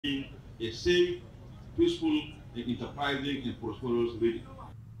a safe, peaceful, and enterprising and prosperous region.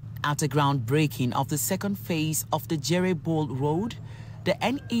 At a groundbreaking of the second phase of the Jerry Bowl Road, the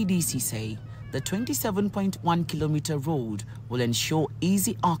NEDC say the 27.1-kilometer road will ensure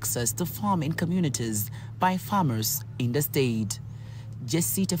easy access to farming communities by farmers in the state.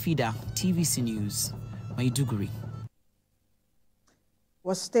 Jessie Tafida, TVC News, Maiduguri.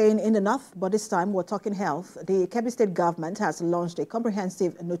 We're staying in the north, but this time we're talking health. The Kebbi State Government has launched a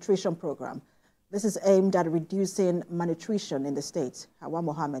comprehensive nutrition program. This is aimed at reducing malnutrition in the state. Hawa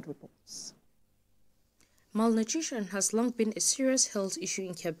Mohammed reports. Malnutrition has long been a serious health issue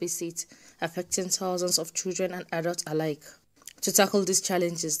in Kebbi State, affecting thousands of children and adults alike. To tackle these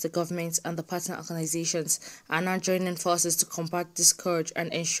challenges, the government and the partner organizations are now joining forces to combat this scourge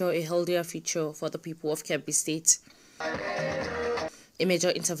and ensure a healthier future for the people of Kebbi State. A major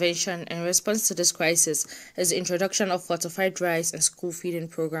intervention in response to this crisis is the introduction of fortified rice and school feeding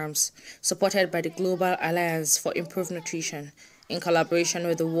programs, supported by the Global Alliance for Improved Nutrition in collaboration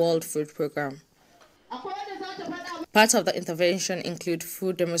with the World Food Programme. Part of the intervention include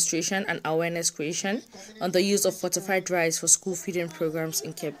food demonstration and awareness creation on the use of fortified rice for school feeding programs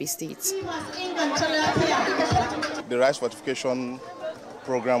in Kebbi State. The rice fortification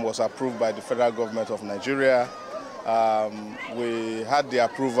program was approved by the federal government of Nigeria. We had the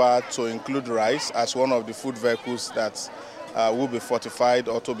approval to include rice as one of the food vehicles that will be fortified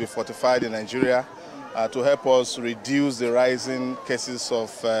or to be fortified in Nigeria to help us reduce the rising cases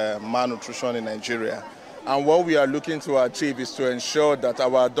of malnutrition in Nigeria. And what we are looking to achieve is to ensure that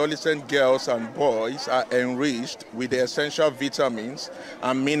our adolescent girls and boys are enriched with the essential vitamins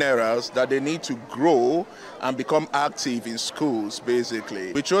and minerals that they need to grow and become active in schools,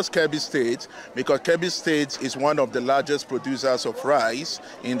 basically. We chose Kebbi State because Kebbi State is one of the largest producers of rice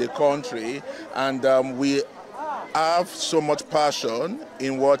in the country, and we have so much passion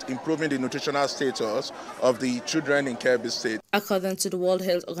in improving the nutritional status of the children in Kebbi State. According to the World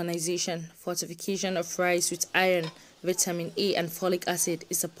Health Organization, fortification of rice with iron, vitamin A and folic acid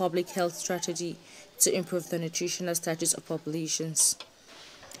is a public health strategy to improve the nutritional status of populations.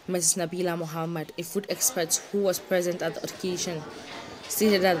 Mrs. Nabila Muhammad, a food expert who was present at the occasion,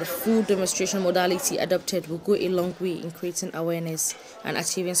 stated that the food demonstration modality adopted will go a long way in creating awareness and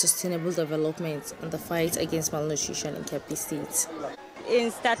achieving sustainable development in the fight against malnutrition in Kebbi State.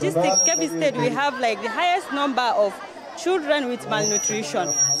 In statistics, Kebbi State, we have the highest number of children with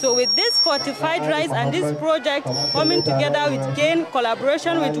malnutrition. So with this fortified rice and this project coming together with GAIN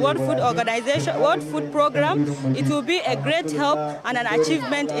collaboration with World Food Organization, World Food Programme, it will be a great help and an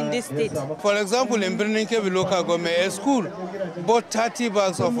achievement in this state. For example, in Birnin Kebbi local government, a school bought 30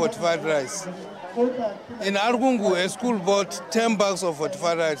 bags of fortified rice. In Argungu, a school bought 10 bags of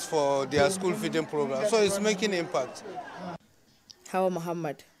fortified rice for their school feeding program. So it's making impact. Hawa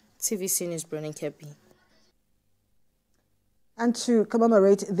Muhammad, TVC News, Birnin Kebbi. And to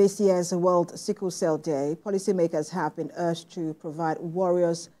commemorate this year's World Sickle Cell Day, policymakers have been urged to provide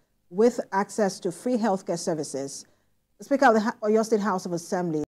warriors with access to free healthcare services. The Speaker of the Oyo State House of Assembly